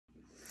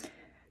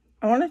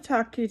I want to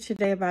talk to you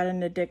today about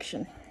an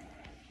addiction.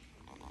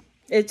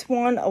 It's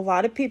one a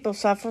lot of people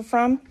suffer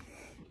from,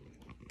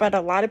 but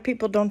a lot of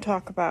people don't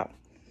talk about.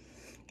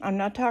 I'm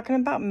not talking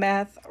about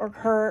meth or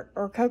hurt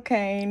or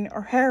cocaine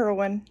or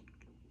heroin.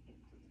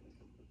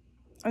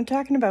 I'm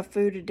talking about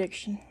food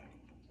addiction.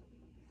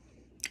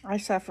 I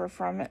suffer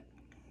from it.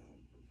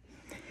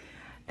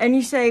 And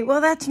you say,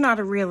 well, that's not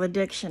a real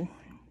addiction.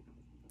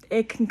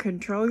 It can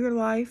control your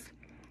life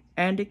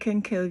and it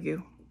can kill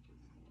you,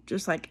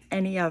 just like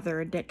any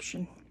other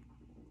addiction.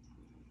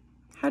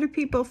 How do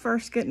people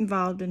first get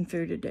involved in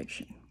food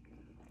addiction?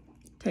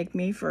 Take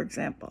me, for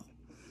example.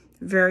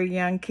 Very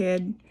young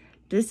kid,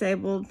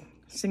 disabled,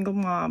 single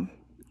mom.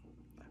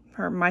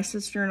 My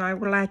sister and I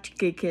were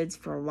latchkey kids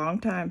for a long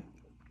time.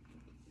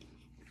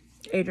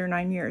 8 or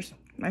 9 years.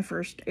 My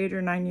first 8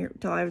 or 9 years,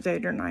 till I was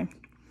 8 or 9.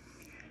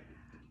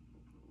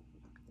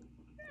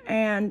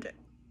 And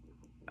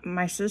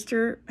my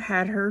sister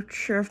had her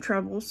share of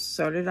troubles,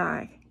 so did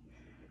I.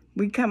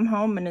 We'd come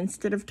home, and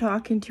instead of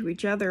talking to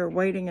each other or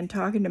waiting and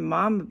talking to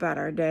Mom about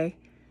our day,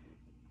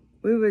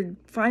 we would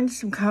find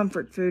some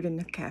comfort food in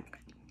the cabinet.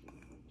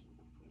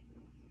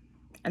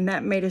 And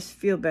that made us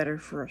feel better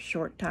for a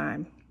short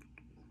time.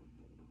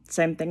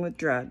 Same thing with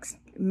drugs.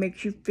 It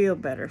makes you feel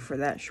better for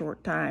that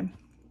short time.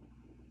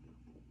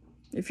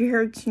 If you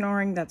heard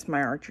snoring, that's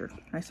my Archer,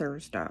 my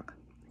service dog.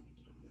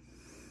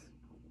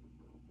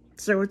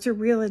 So it's a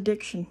real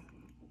addiction.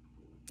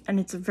 And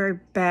it's a very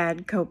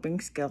bad coping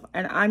skill.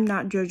 And I'm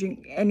not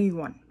judging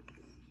anyone.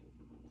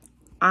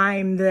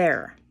 I'm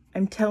there.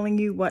 I'm telling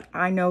you what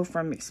I know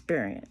from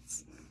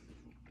experience.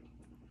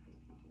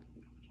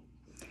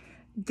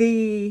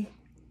 The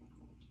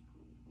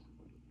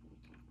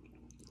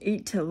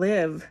eat to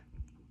live,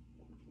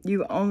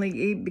 you only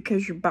eat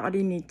because your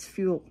body needs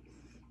fuel,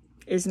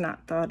 is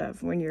not thought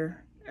of when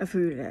you're a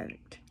food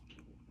addict.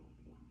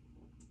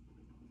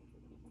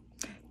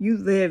 You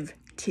live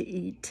to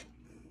eat.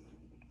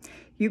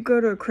 You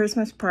go to a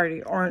Christmas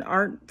party or an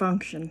art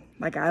function,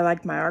 like I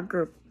like my art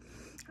group,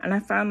 and I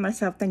found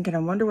myself thinking, I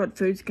wonder what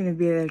food's going to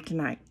be there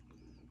tonight.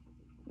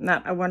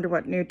 Not, I wonder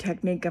what new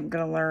technique I'm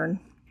going to learn.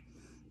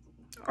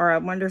 Or I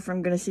wonder if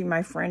I'm going to see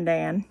my friend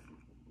Anne.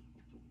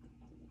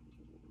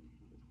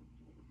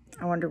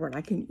 I wonder what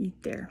I can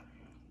eat there.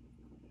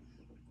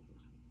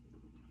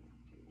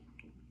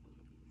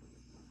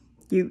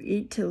 You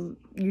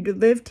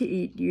live to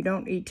eat. You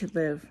don't eat to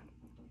live.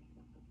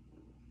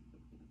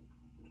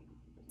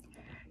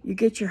 You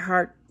get your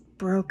heart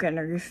broken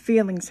or your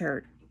feelings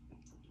hurt.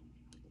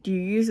 Do you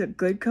use a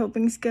good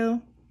coping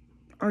skill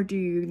or do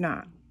you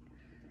not?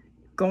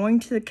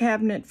 Going to the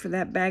cabinet for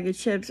that bag of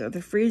chips or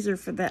the freezer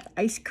for that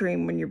ice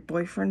cream when your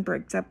boyfriend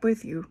breaks up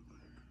with you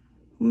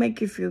will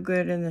make you feel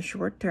good in the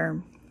short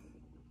term.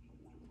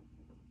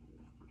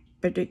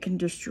 But it can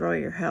destroy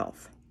your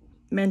health,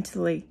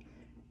 mentally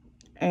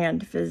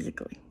and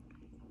physically.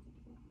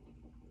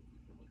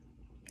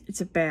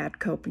 It's a bad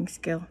coping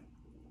skill.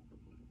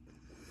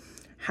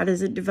 How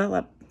does it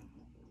develop?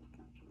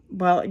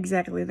 Well,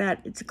 exactly that.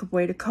 It's a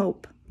way to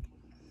cope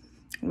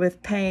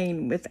with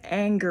pain, with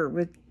anger,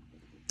 with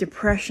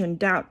depression,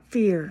 doubt,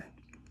 fear.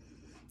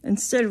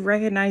 Instead of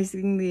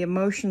recognizing the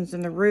emotions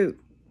and the root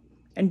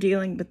and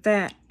dealing with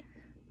that,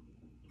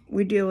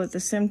 we deal with the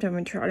symptom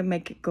and try to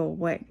make it go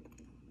away.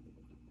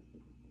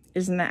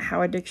 Isn't that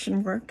how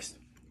addiction works?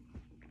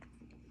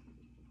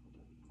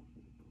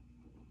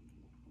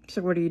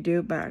 So what do you do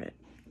about it?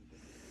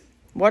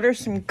 What are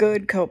some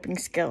good coping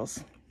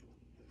skills?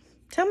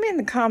 Tell me in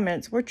the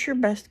comments, what's your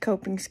best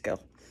coping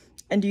skill?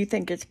 And do you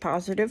think it's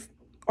positive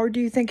or do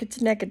you think it's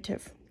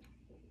negative?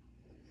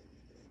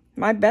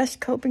 My best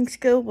coping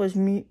skill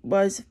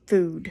was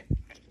food.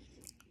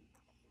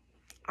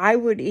 I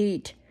would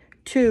eat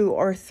 2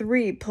 or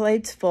 3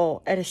 plates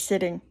full at a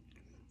sitting.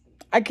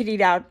 I could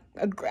eat out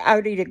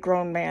eat a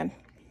grown man.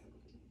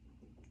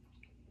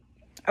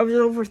 I was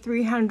over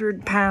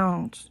 300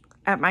 pounds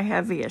at my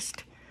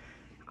heaviest.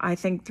 I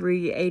think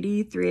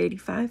 380,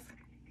 385.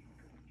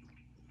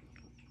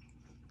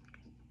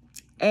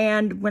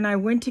 And when I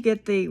went to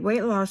get the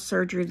weight loss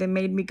surgery, they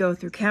made me go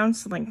through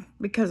counseling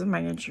because of my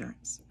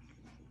insurance.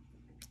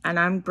 And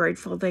I'm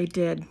grateful they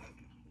did.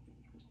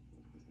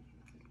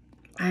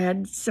 I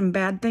had some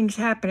bad things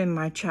happen in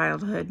my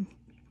childhood.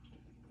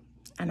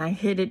 And I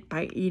hid it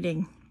by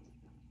eating.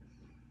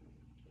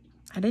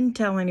 I didn't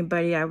tell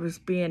anybody I was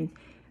being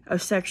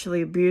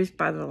sexually abused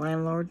by the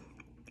landlord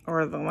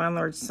or the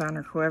landlord's son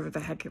or whoever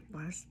the heck it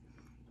was.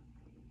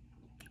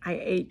 I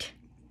ate.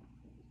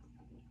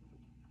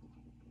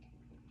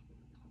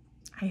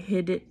 I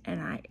hid it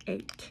and I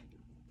ate.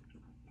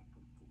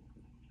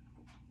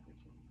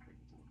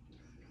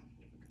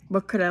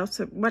 What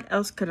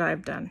else could I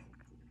have done?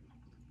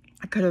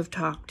 I could have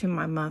talked to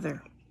my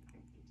mother.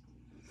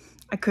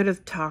 I could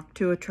have talked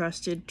to a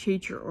trusted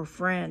teacher or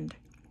friend.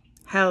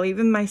 Hell,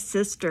 even my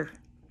sister.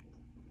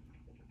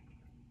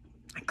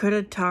 I could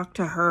have talked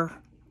to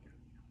her.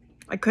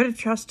 I could have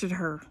trusted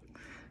her.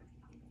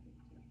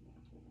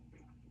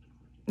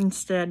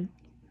 Instead,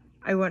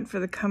 I went for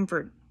the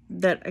comfort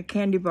that a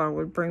candy bar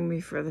would bring me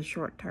for the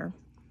short term.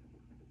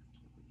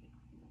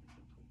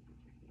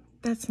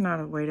 That's not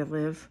a way to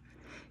live.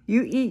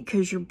 You eat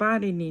because your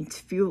body needs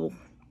fuel.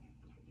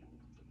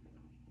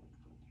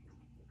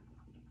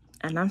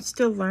 And I'm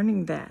still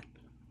learning that.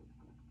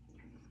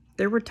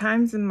 There were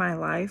times in my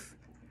life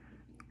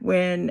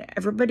when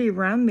everybody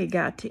around me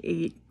got to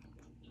eat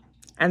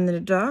and the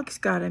dogs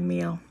got a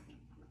meal.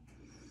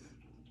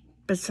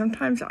 But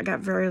sometimes I got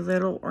very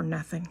little or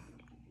nothing.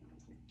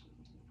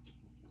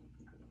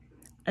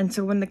 And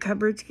so when the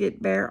cupboards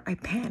get bare, I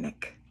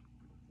panic.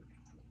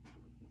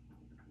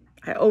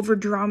 I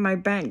overdraw my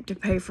bank to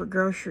pay for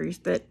groceries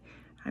that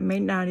I may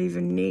not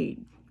even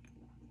need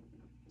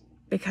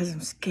because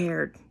I'm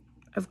scared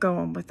of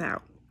going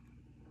without.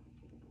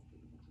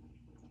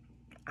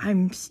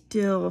 I'm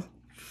still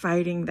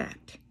fighting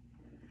that.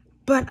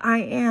 But I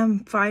am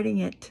fighting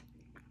it.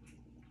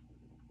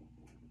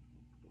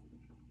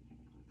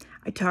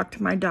 I talk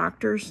to my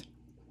doctors.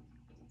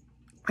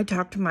 I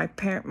talk to my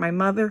parent, my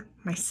mother,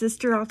 my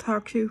sister I'll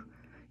talk to.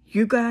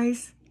 You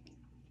guys.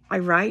 I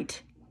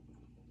write.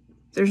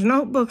 There's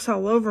notebooks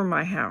all over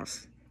my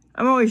house.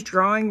 I'm always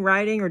drawing,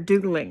 writing, or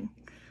doodling.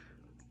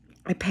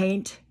 I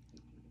paint.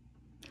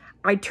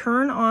 I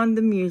turn on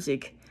the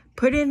music,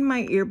 put in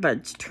my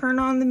earbuds, turn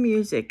on the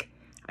music.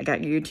 I got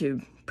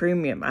YouTube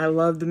Premium. I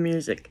love the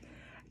music.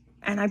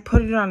 And I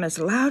put it on as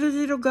loud as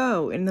it'll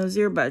go in those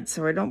earbuds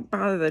so I don't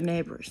bother the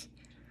neighbors.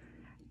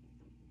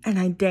 And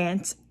I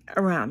dance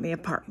around the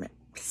apartment,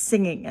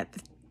 singing at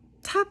the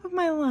top of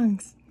my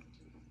lungs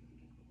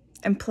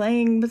and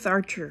playing with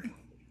Archer.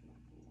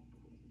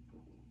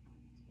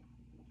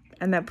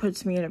 And that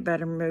puts me in a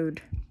better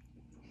mood.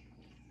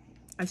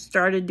 I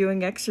started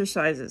doing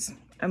exercises.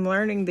 I'm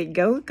learning that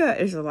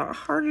yoga is a lot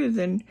harder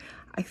than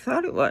I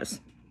thought it was.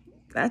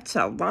 That's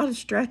a lot of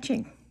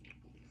stretching.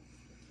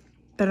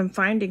 But I'm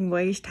finding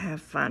ways to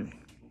have fun.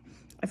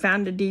 I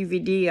found a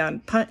DVD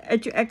on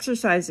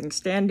exercising,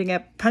 standing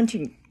up,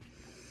 punching.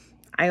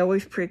 I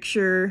always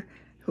picture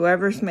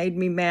whoever's made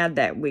me mad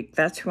that week.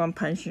 That's who I'm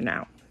punching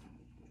out.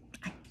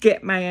 I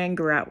get my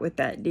anger out with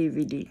that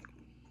DVD.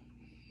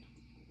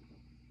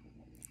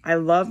 I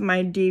love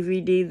my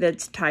DVD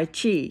that's Tai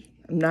Chi.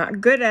 I'm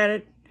not good at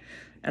it,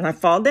 and I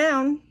fall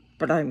down,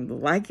 but I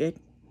like it.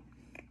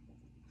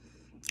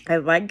 I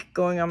like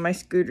going on my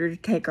scooter to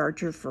take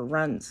Archer for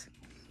runs.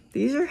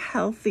 These are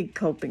healthy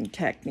coping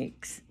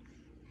techniques.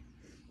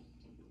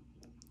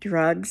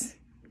 Drugs,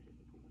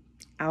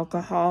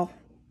 alcohol,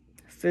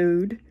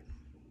 food,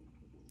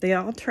 they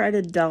all try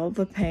to dull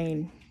the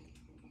pain.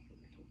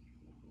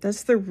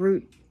 That's the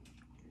root.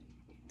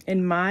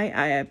 In my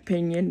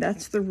opinion,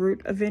 that's the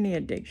root of any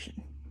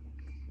addiction.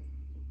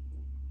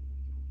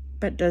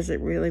 But does it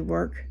really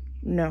work?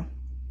 No.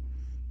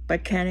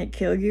 But can it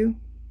kill you?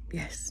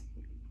 Yes.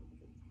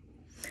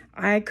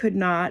 I could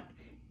not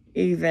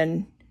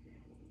even,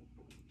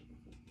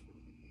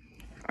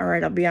 all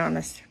right, I'll be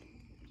honest,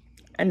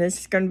 and this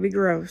is going to be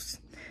gross,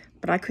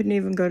 but I couldn't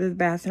even go to the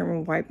bathroom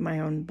and wipe my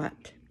own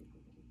butt.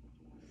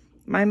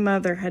 My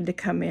mother had to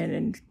come in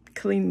and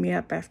clean me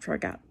up after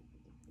I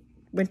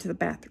went to the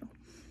bathroom.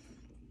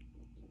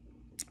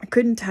 I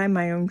couldn't tie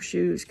my own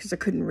shoes because I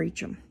couldn't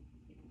reach them.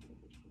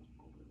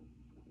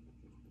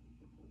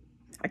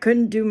 I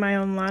couldn't do my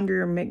own laundry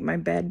or make my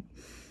bed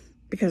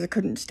because I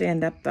couldn't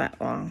stand up that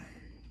long.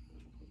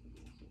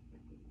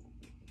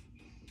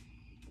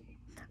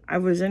 I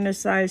was in a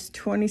size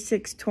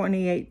 26,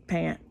 28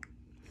 pant.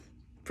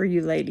 For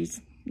you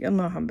ladies, you'll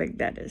know how big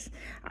that is.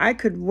 I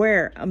could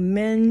wear a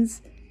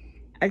men's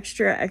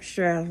extra,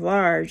 extra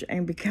large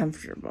and be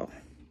comfortable.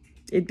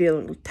 It'd be a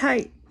little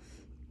tight,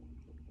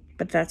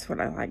 but that's what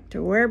I like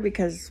to wear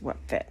because it's what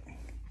fit.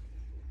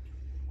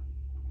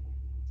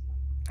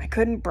 I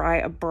couldn't buy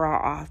a bra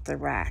off the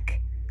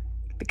rack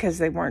because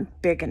they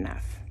weren't big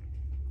enough.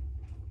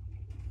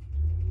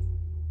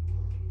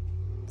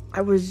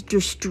 I was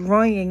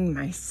destroying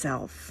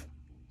myself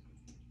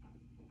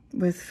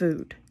with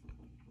food.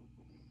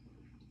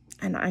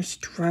 And I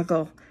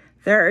struggle.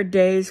 There are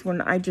days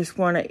when I just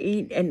want to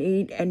eat and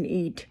eat and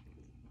eat.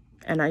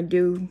 And I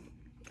do.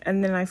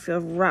 And then I feel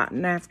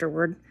rotten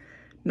afterward.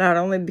 Not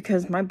only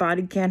because my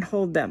body can't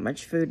hold that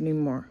much food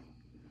anymore,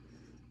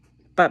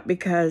 but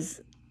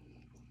because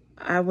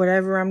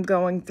whatever I'm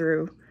going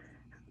through,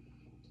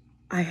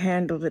 I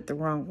handled it the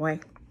wrong way.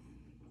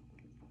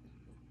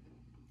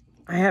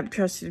 I have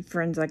trusted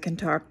friends I can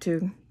talk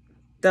to.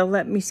 They'll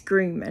let me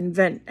scream and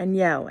vent and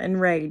yell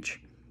and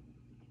rage.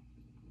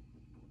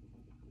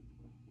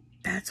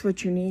 That's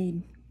what you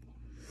need.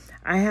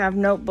 I have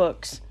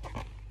notebooks.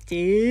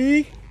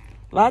 See?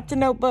 Lots of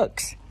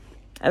notebooks.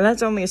 And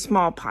that's only a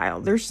small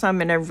pile. There's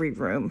some in every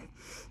room,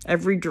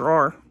 every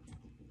drawer.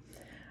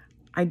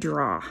 I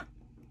draw.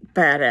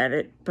 Bad at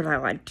it, but I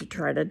like to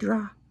try to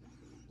draw.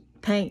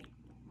 Paint.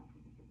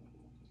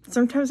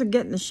 Sometimes I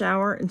get in the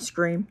shower and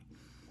scream.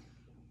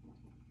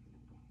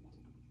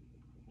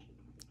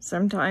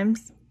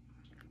 Sometimes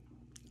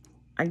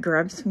I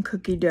grab some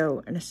cookie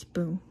dough and a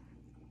spoon.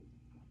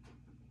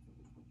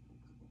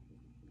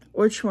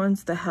 Which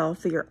one's the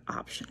healthier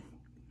option?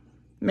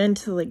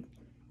 Mentally,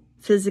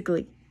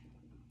 physically,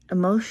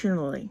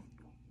 emotionally,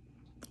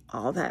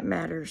 all that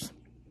matters.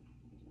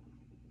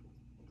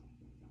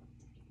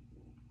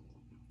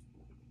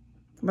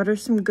 What are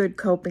some good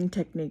coping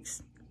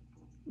techniques?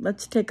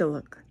 Let's take a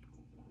look.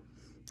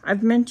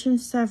 I've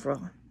mentioned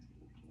several.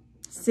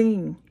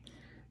 Singing,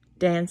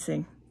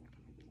 dancing,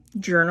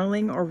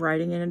 journaling or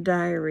writing in a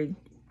diary,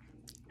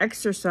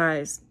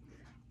 exercise,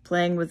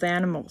 playing with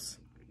animals,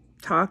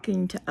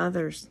 talking to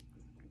others.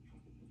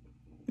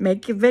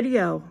 Make a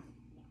video,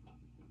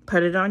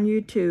 put it on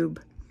YouTube,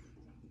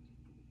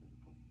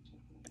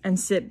 and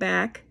sit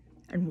back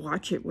and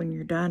watch it when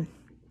you're done.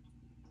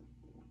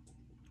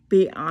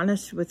 Be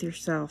honest with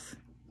yourself.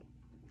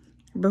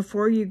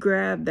 Before you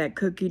grab that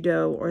cookie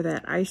dough or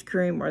that ice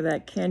cream or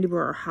that candy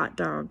bar or hot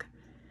dog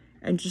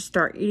and just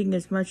start eating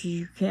as much as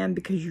you can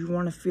because you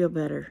want to feel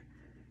better.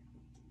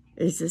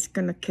 Is this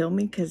going to kill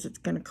me because it's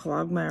going to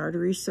clog my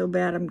arteries so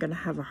bad I'm going to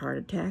have a heart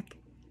attack?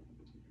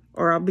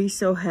 Or I'll be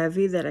so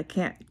heavy that I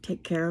can't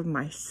take care of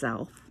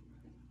myself?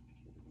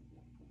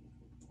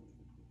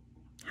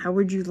 How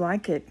would you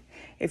like it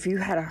if you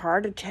had a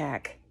heart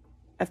attack?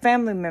 A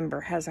family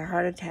member has a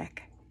heart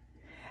attack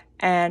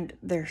and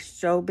they're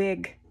so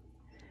big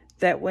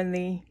that when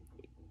the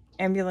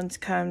ambulance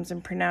comes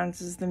and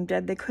pronounces them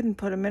dead, they couldn't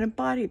put them in a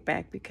body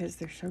bag because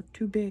they're so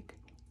too big.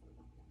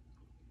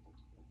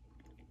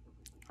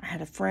 I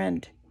had a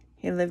friend.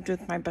 He lived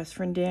with my best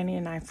friend Danny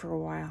and I for a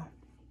while.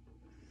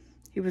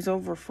 He was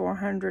over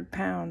 400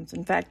 pounds.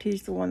 In fact,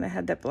 he's the one that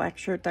had that black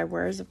shirt I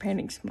wear as a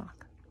painting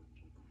smock.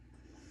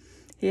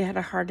 He had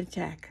a heart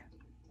attack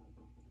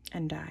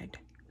and died.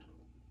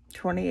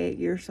 28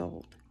 years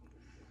old.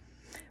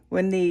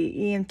 When the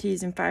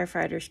EMTs and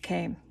firefighters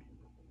came,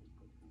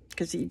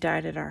 because he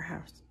died at our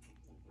house.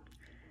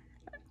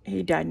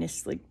 He died in his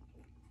sleep.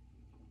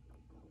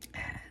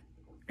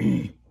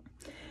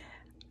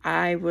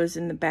 I was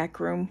in the back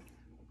room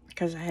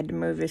because I had to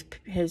move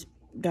his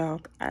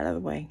dog out of the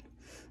way.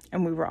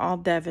 And we were all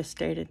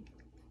devastated.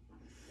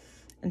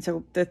 And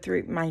so the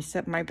three,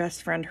 my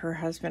best friend, her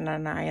husband,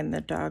 and I, and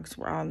the dogs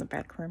were all in the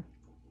back room.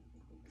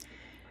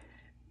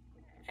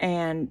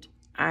 And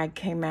I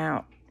came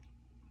out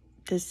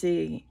to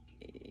see,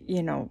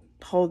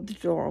 hold the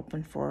door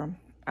open for him.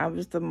 I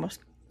was the most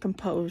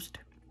composed.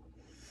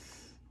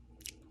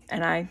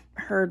 And I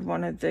heard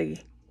one of the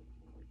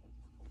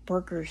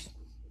workers,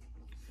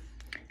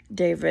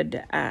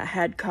 David,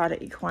 had caught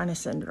equine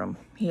syndrome.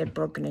 He had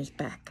broken his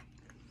back.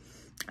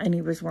 And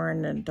he was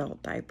wearing an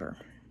adult diaper.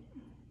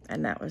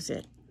 And that was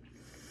it.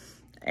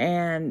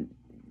 And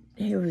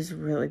he was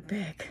really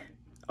big.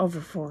 Over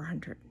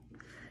 400.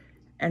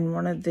 And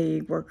one of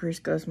the workers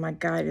goes, "My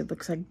God, it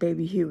looks like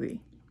baby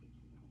Huey."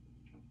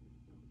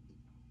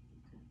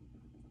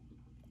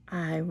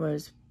 I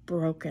was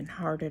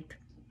brokenhearted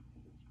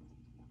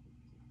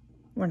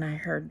when I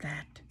heard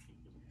that.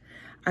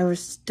 I was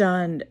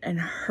stunned and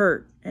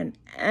hurt and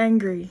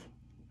angry.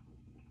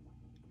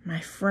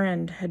 My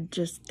friend had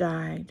just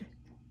died.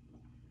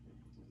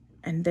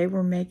 And they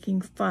were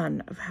making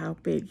fun of how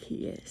big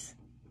he is.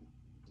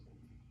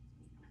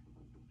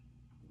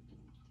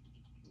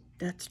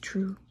 That's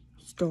true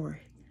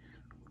story.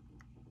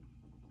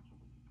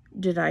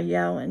 Did I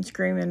yell and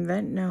scream and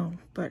vent? No,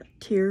 but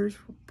tears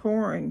were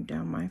pouring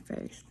down my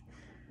face.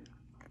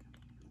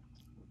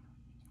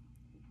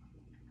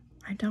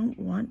 I don't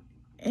want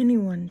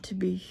anyone to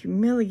be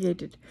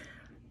humiliated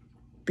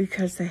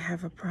because they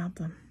have a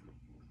problem.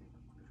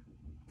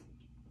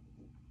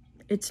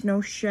 It's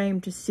no shame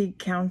to seek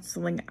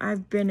counseling.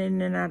 I've been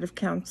in and out of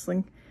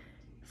counseling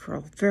for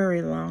a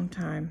very long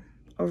time,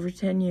 over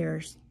 10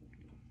 years.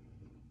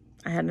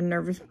 I had a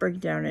nervous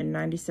breakdown in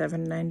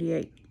 97,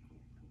 98.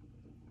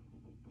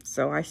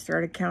 So I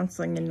started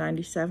counseling in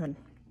 97.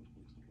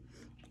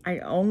 I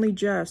only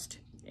just,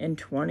 in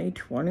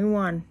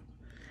 2021,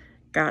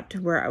 got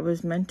to where I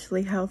was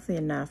mentally healthy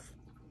enough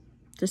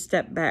to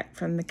step back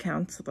from the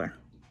counselor.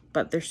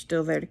 But they're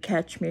still there to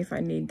catch me if I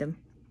need them.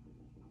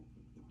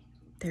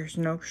 There's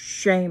no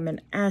shame in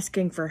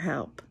asking for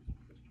help.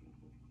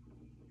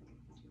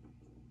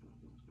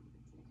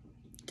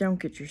 Don't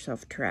get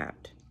yourself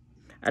trapped.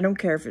 I don't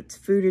care if it's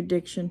food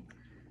addiction,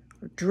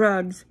 or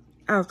drugs,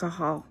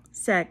 alcohol,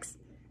 sex,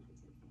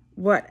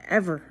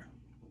 whatever.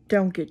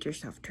 Don't get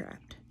yourself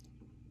trapped.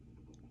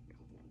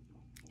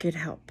 Get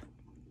help.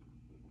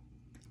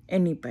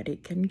 Anybody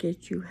can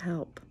get you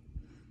help,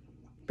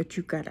 but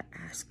you gotta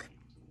ask.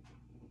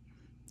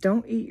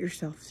 Don't eat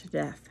yourself to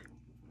death.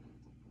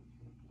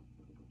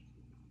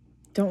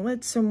 Don't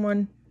let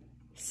someone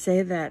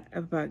say that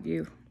about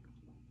you.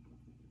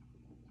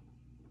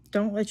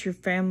 Don't let your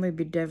family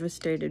be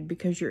devastated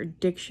because your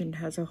addiction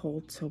has a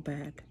hold so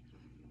bad.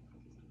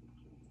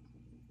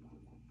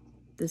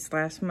 This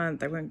last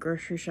month, I went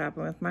grocery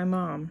shopping with my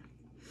mom,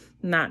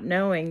 not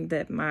knowing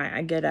that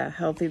I get a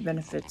Healthy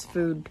Benefits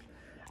food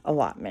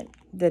allotment,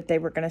 that they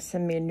were going to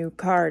send me a new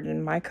card,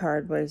 and my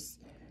card was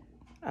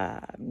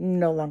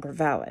no longer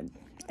valid.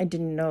 I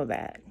didn't know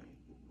that.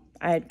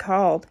 I had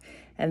called,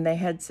 and they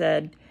had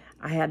said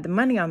I had the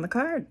money on the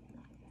card.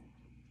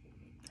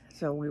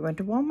 So we went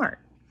to Walmart,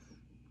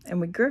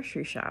 and we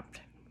grocery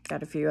shopped.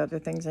 Got a few other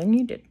things I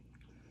needed.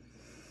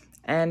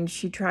 And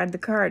she tried the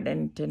card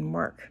and it didn't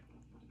work.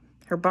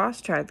 Her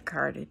boss tried the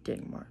card, it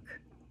didn't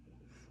work.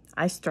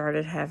 I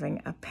started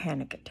having a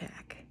panic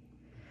attack.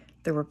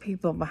 There were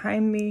people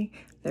behind me.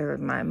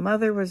 My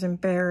mother was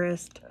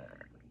embarrassed,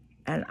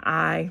 and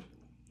I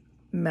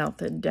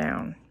melted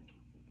down.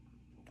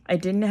 I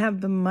didn't have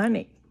the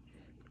money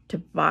to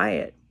buy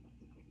it,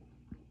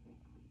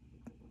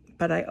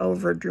 but I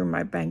overdrew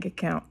my bank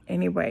account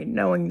anyway,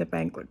 knowing the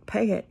bank would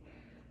pay it,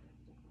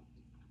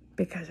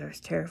 because I was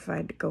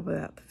terrified to go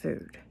without the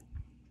food.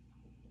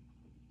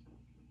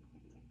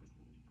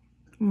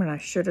 When I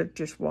should have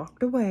just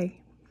walked away,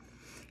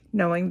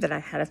 knowing that I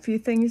had a few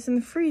things in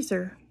the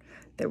freezer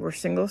that were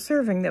single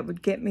serving that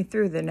would get me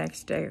through the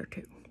next day or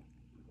two.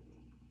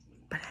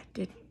 But I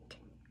didn't.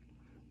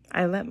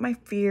 I let my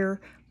fear,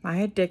 my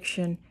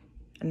addiction,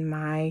 and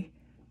my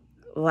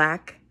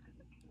lack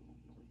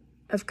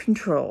of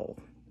control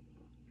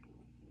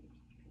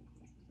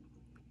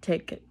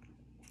take it.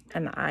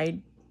 And I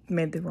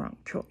made the wrong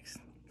choice.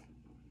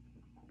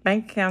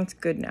 Bank account's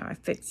good now. I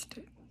fixed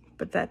it.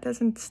 But that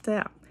doesn't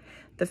stop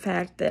the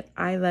fact that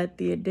I let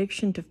the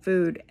addiction to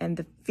food and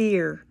the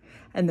fear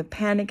and the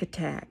panic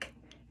attack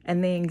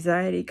and the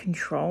anxiety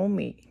control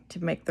me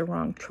to make the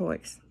wrong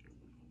choice.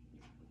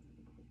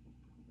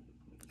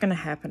 It's going to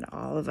happen to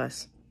all of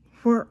us.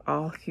 We're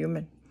all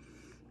human.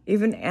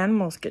 Even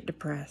animals get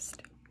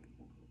depressed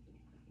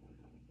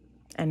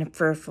and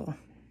fearful.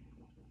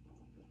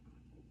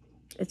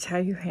 It's how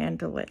you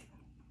handle it.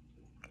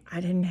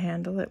 I didn't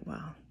handle it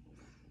well.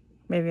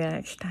 Maybe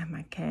next time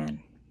I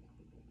can.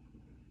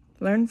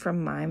 Learn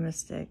from my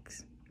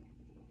mistakes.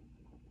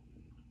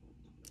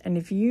 And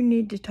if you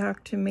need to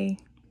talk to me,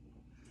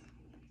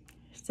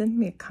 send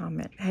me a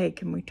comment. Hey,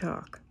 can we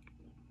talk?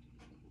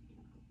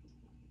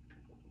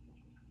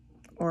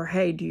 Or,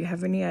 hey, do you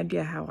have any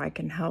idea how I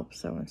can help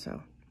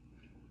so-and-so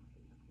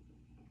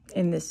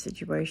in this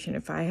situation?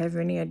 If I have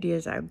any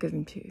ideas, I'll give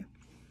them to you.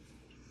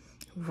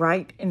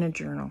 Write in a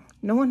journal.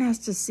 No one has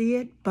to see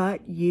it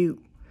but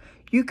you.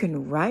 You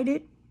can write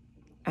it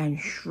and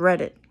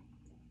shred it.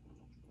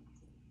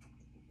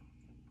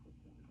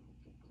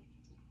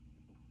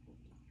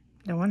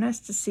 No one has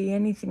to see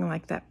anything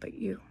like that but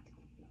you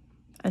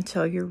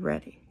until you're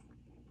ready.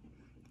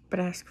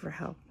 But ask for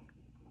help.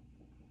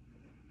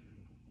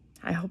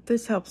 I hope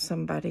this helps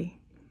somebody.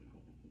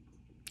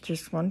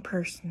 Just one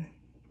person.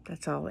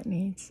 That's all it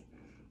needs.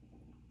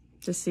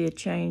 To see a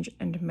change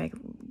and to make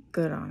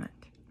good on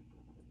it.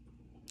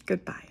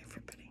 Goodbye,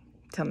 everybody.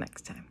 Till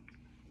next time.